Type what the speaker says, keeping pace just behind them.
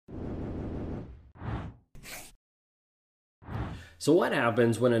So what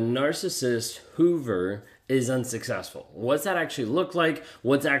happens when a narcissist Hoover is unsuccessful? What's that actually look like?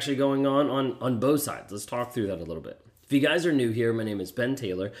 What's actually going on both sides? Let's talk through that a little bit. If you guys are new here, my name is Ben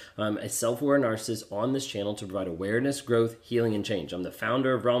Taylor. I'm a self-aware narcissist on this channel to provide awareness, growth, healing, and change. I'm the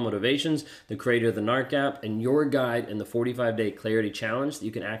founder of Raw Motivations, the creator of the NARC app, and your guide in the 45-day Clarity Challenge that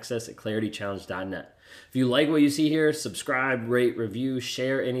you can access at claritychallenge.net. If you like what you see here, subscribe, rate, review,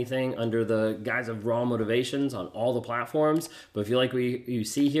 share anything under the guise of Raw Motivations on all the platforms. But if you like what you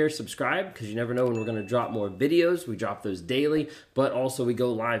see here, subscribe, because you never know when we're going to drop more videos. We drop those daily, but also we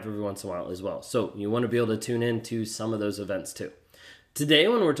go live every once in a while as well. So you want to be able to tune in to some of those events too. Today,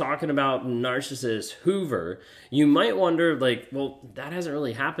 when we're talking about narcissist Hoover, you might wonder, well, that hasn't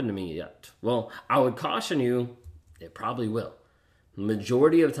really happened to me yet. Well, I would caution you, it probably will.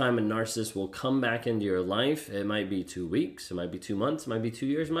 Majority of time, a narcissist will come back into your life. It might be 2 weeks, it might be 2 months, it might be 2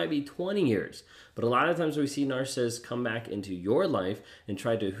 years, it might be 20 years. But a lot of times we see narcissists come back into your life and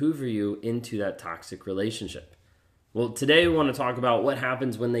try to hoover you into that toxic relationship. Well, today we want to talk about what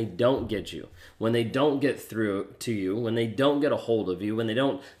happens when they don't get you, when they don't get through to you, when they don't get a hold of you, when they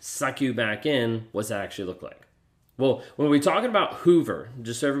don't suck you back in. What's that actually look like? Well, when we're talking about Hoover,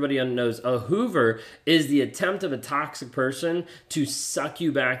 just so everybody knows, a Hoover is the attempt of a toxic person to suck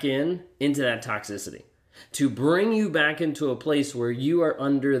you back into that toxicity, to bring you back into a place where you are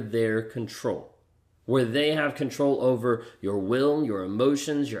under their control, where they have control over your will, your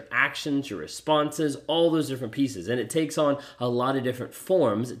emotions, your actions, your responses, all those different pieces. And it takes on a lot of different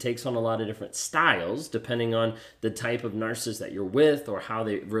forms. It takes on a lot of different styles, depending on the type of narcissist that you're with or how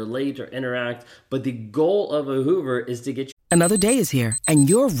they relate or interact. But the goal of a Hoover is to get you. Another day is here, and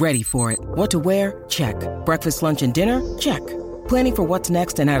you're ready for it. What to wear? Check. Breakfast, lunch, and dinner? Check. Planning for what's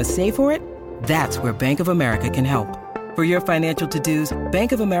next and how to save for it? That's where Bank of America can help. For your financial to-dos,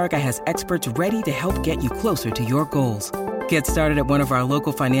 Bank of America has experts ready to help get you closer to your goals. Get started at one of our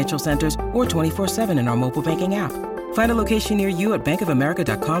local financial centers or 24/7 in our mobile banking app. Find a location near you at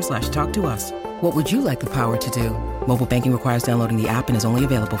bankofamerica.com/talktous. What would you like the power to do? Mobile banking requires downloading the app and is only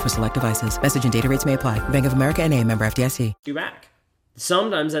available for select devices. Message and data rates may apply. Bank of America N.A., member FDIC. You back.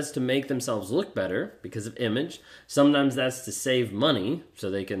 Sometimes that's to make themselves look better because of image. Sometimes that's to save money so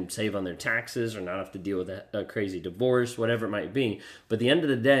they can save on their taxes or not have to deal with a crazy divorce, whatever it might be. But at the end of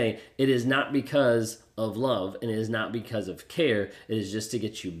the day, it is not because of love and it is not because of care. It is just to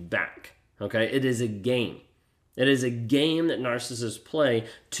get you back. Okay? It is a game. It is a game that narcissists play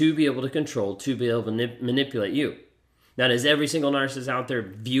to be able to control, to be able to manipulate you. Now, does every single narcissist out there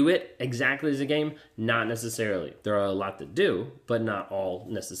view it exactly as a game? Not necessarily. There are a lot that do, but not all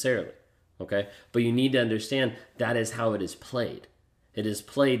necessarily, okay? But you need to understand that is how it is played. It is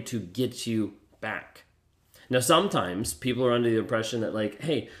played to get you back. Now, sometimes people are under the impression that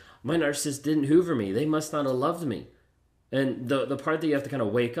hey, my narcissist didn't hoover me. They must not have loved me. And the part that you have to kind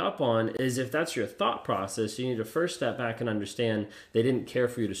of wake up on is if that's your thought process, you need to first step back and understand they didn't care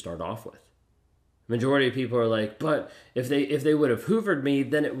for you to start off with. Majority of people are like, but if they would have hoovered me,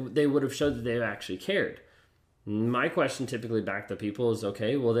 then they would have showed that they actually cared. My question typically back to people is,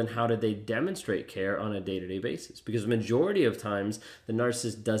 okay, well then how did they demonstrate care on a day-to-day basis? Because majority of times, the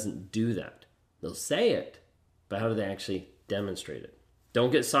narcissist doesn't do that. They'll say it, but how do they actually demonstrate it?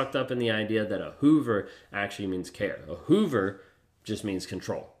 Don't get sucked up in the idea that a hoover actually means care. A hoover just means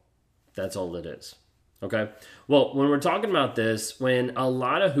control. That's all it is. Okay, well, when we're talking about this, when a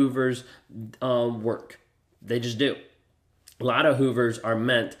lot of hoovers work, they just do. A lot of hoovers are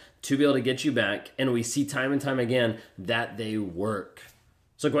meant to be able to get you back, and we see time and time again that they work.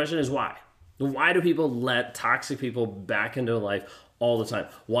 So the question is why? Why do people let toxic people back into life all the time?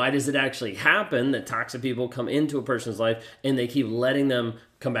 Why does it actually happen that toxic people come into a person's life and they keep letting them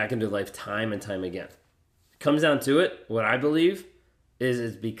come back into life time and time again? It comes down to it, what I believe is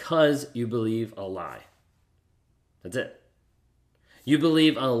it's because you believe a lie. That's it. You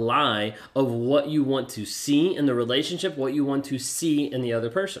believe a lie of what you want to see in the relationship, what you want to see in the other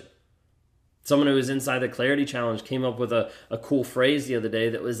person. Someone who was inside the Clarity Challenge came up with a cool phrase the other day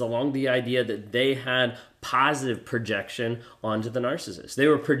that was along the idea that they had positive projection onto the narcissist. They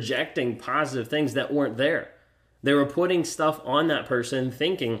were projecting positive things that weren't there. They were putting stuff on that person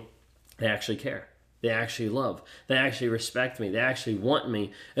thinking they actually care. They actually love. They actually respect me. They actually want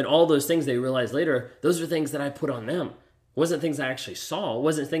me. And all those things they realized later, those are things that I put on them. It wasn't things I actually saw. It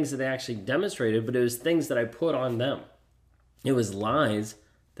wasn't things that they actually demonstrated, but it was things that I put on them. It was lies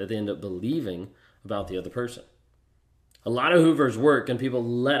that they end up believing about the other person. A lot of hoovers work and people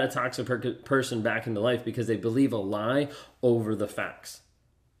let a toxic person back into life because they believe a lie over the facts.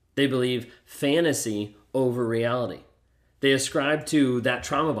 They believe fantasy over reality. They ascribe to that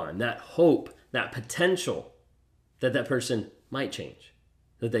trauma bond, that hope, that potential that person might change,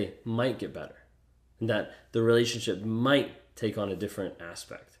 that they might get better, and that the relationship might take on a different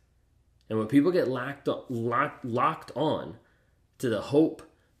aspect. And when people get locked on to the hope,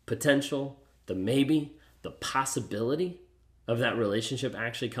 potential, the maybe, the possibility of that relationship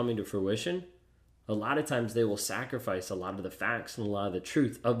actually coming to fruition, a lot of times they will sacrifice a lot of the facts and a lot of the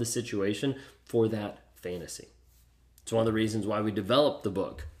truth of the situation for that fantasy. It's one of the reasons why we developed the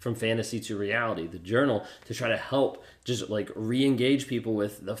book, From Fantasy to Reality, the journal, to try to help just like re-engage people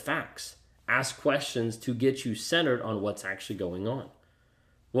with the facts. Ask questions to get you centered on what's actually going on.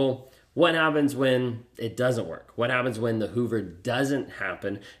 Well, what happens when it doesn't work? What happens when the Hoover doesn't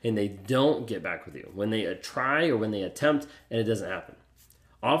happen and they don't get back with you? When they try or when they attempt and it doesn't happen?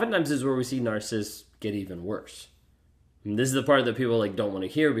 Oftentimes is where we see narcissists get even worse. And this is the part that people like don't want to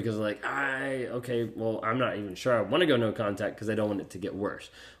hear because they're like, I'm not even sure I want to go no contact because I don't want it to get worse.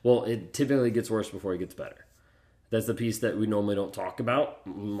 Well, it typically gets worse before it gets better. That's the piece that we normally don't talk about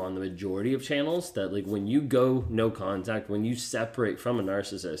on the majority of channels, that like when you go no contact, when you separate from a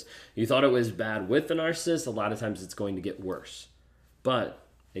narcissist, you thought it was bad with the narcissist, a lot of times it's going to get worse, but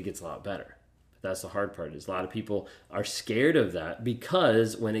it gets a lot better. That's the hard part, is a lot of people are scared of that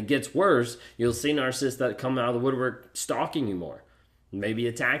because when it gets worse, you'll see narcissists that come out of the woodwork stalking you more, maybe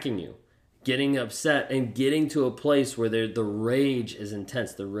attacking you, getting upset and getting to a place where the rage is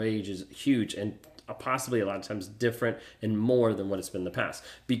intense, the rage is huge, and possibly a lot of times different and more than what it's been in the past.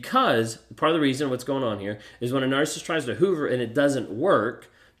 Because part of the reason what's going on here is when a narcissist tries to hoover and it doesn't work,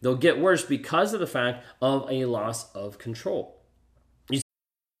 they'll get worse because of the fact of a loss of control.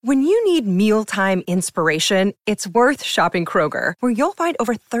 When you need mealtime inspiration, it's worth shopping Kroger, where you'll find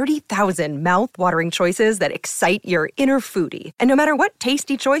over 30,000 mouth-watering choices that excite your inner foodie. And no matter what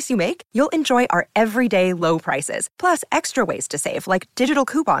tasty choice you make, you'll enjoy our everyday low prices, plus extra ways to save, like digital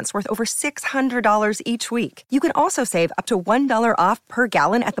coupons worth over $600 each week. You can also save up to $1 off per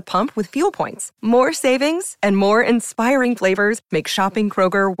gallon at the pump with fuel points. More savings and more inspiring flavors make shopping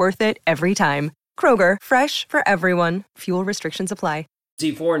Kroger worth it every time. Kroger, fresh for everyone. Fuel restrictions apply.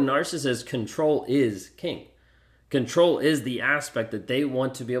 See, for narcissists, control is king. Control is the aspect that they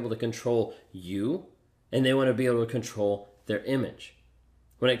want to be able to control you, and they want to be able to control their image.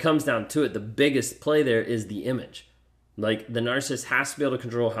 When it comes down to it, the biggest play there is the image. Like, the narcissist has to be able to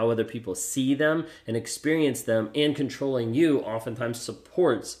control how other people see them and experience them, and controlling you oftentimes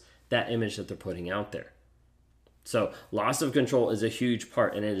supports that image that they're putting out there. So, loss of control is a huge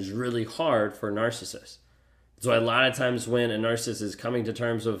part, and it is really hard for narcissists. So a lot of times when a narcissist is coming to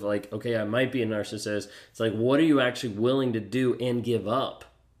terms of like, okay, I might be a narcissist, it's like, what are you actually willing to do and give up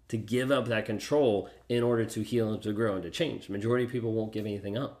to give up that control in order to heal and to grow and to change? Majority of people won't give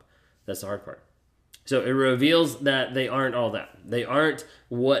anything up. That's the hard part. So it reveals that they aren't all that. They aren't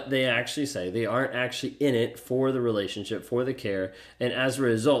what they actually say. They aren't actually in it for the relationship, for the care. And as a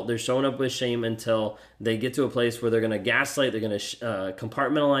result, they're showing up with shame until they get to a place where they're going to gaslight. They're going to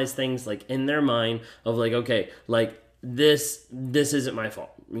compartmentalize things like in their mind of like, okay, like this isn't my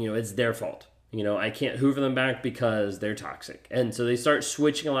fault. It's their fault. I can't hoover them back because they're toxic. And so they start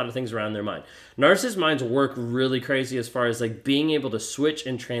switching a lot of things around in their mind. Narcissist minds work really crazy as far as like being able to switch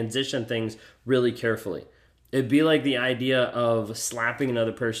and transition things really carefully. It'd be like the idea of slapping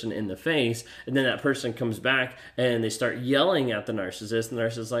another person in the face, and then that person comes back and they start yelling at the narcissist, and the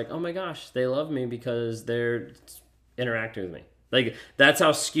narcissist is like, oh my gosh, they love me because they're interacting with me. Like, that's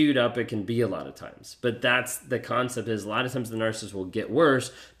how skewed up it can be a lot of times. But that's the concept, is a lot of times the narcissist will get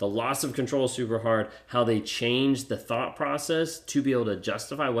worse. The loss of control is super hard. How they change the thought process to be able to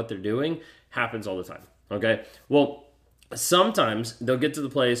justify what they're doing happens all the time. Okay? Well, sometimes they'll get to the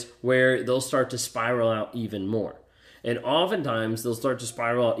place where they'll start to spiral out even more. And oftentimes they'll start to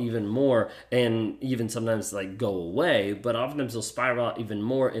spiral out even more, and even sometimes like go away, but oftentimes they'll spiral out even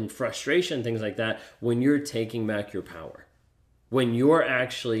more in frustration, things like that, when you're taking back your power. When you're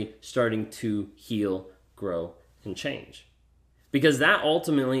actually starting to heal, grow, and change. Because that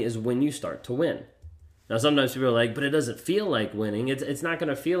ultimately is when you start to win. Now, sometimes people are like, but it doesn't feel like winning. It's not going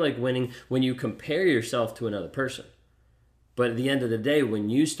to feel like winning when you compare yourself to another person. But at the end of the day, when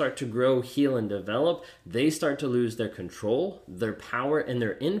you start to grow, heal, and develop, they start to lose their control, their power, and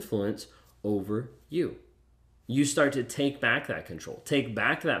their influence over you. You start to take back that control, take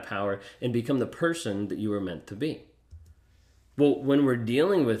back that power, and become the person that you were meant to be. Well, when we're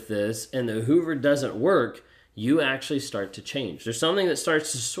dealing with this and the hoover doesn't work, you actually start to change. There's something that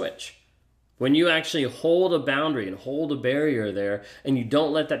starts to switch. When you actually hold a boundary and hold a barrier there, and you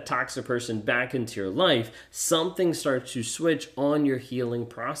don't let that toxic person back into your life, something starts to switch on your healing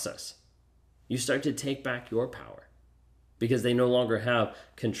process. You start to take back your power because they no longer have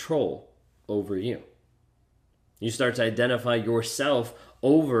control over you. You start to identify yourself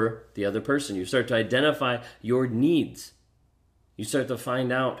over the other person. You start to identify your needs. You start to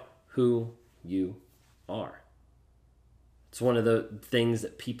find out who you are. It's one of the things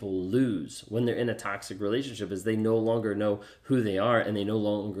that people lose when they're in a toxic relationship is they no longer know who they are and they no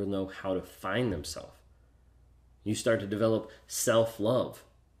longer know how to find themselves. You start to develop self-love.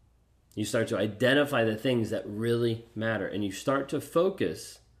 You start to identify the things that really matter, and you start to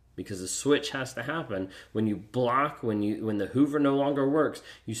focus, because a switch has to happen. When you block, when the Hoover no longer works,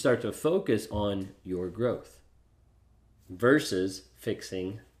 you start to focus on your growth versus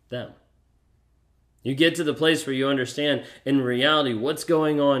fixing them. You get to the place where you understand, in reality, what's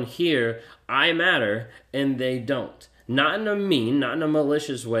going on here, I matter and they don't. Not in a mean, not in a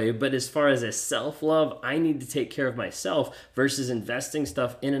malicious way, but as far as a self-love, I need to take care of myself versus investing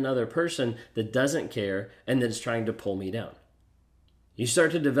stuff in another person that doesn't care and that's trying to pull me down. You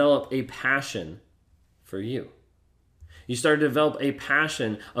start to develop a passion for you. You start to develop a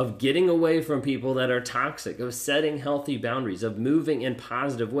passion of getting away from people that are toxic, of setting healthy boundaries, of moving in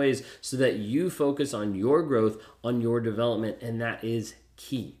positive ways so that you focus on your growth, on your development, and that is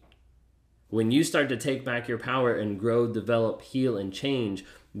key. When you start to take back your power and grow, develop, heal, and change,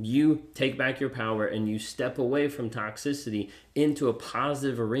 you take back your power and you step away from toxicity into a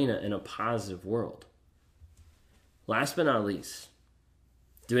positive arena and a positive world. Last but not least,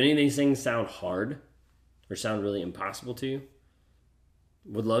 do any of these things sound hard or sound really impossible to you?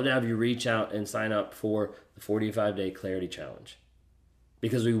 Would love to have you reach out and sign up for the 45-day Clarity Challenge.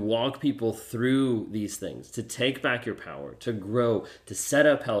 Because we walk people through these things to take back your power, to grow, to set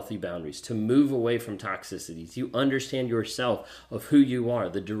up healthy boundaries, to move away from toxicities. You understand yourself of who you are,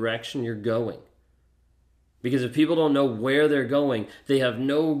 the direction you're going. Because if people don't know where they're going, they have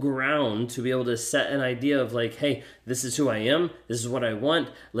no ground to be able to set an idea of like, hey, this is who I am. This is what I want.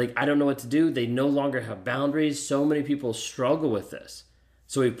 Like, I don't know what to do. They no longer have boundaries. So many people struggle with this.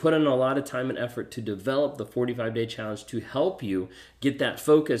 So we've put in a lot of time and effort to develop the 45-day challenge to help you get that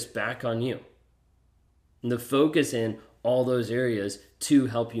focus back on you. And the focus in all those areas to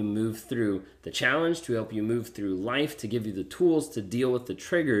help you move through the challenge, to help you move through life, to give you the tools to deal with the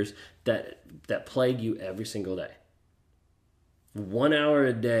triggers that plague you every single day. 1 hour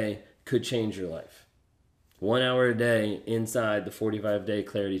a day could change your life. 1 hour a day inside the 45-day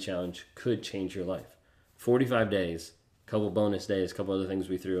Clarity Challenge could change your life. 45 days. Couple bonus days, couple other things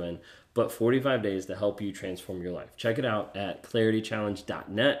we threw in, but 45 days to help you transform your life. Check it out at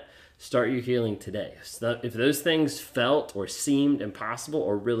claritychallenge.net. Start your healing today. So if those things felt or seemed impossible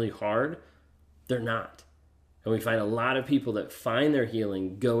or really hard, they're not. And we find a lot of people that find their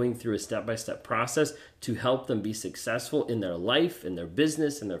healing going through a step-by-step process to help them be successful in their life, in their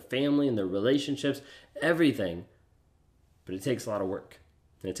business, in their family, in their relationships, everything. But it takes a lot of work.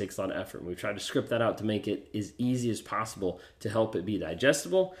 And it takes a lot of effort. And we've tried to script that out to make it as easy as possible to help it be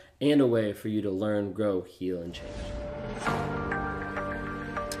digestible and a way for you to learn, grow, heal, and change.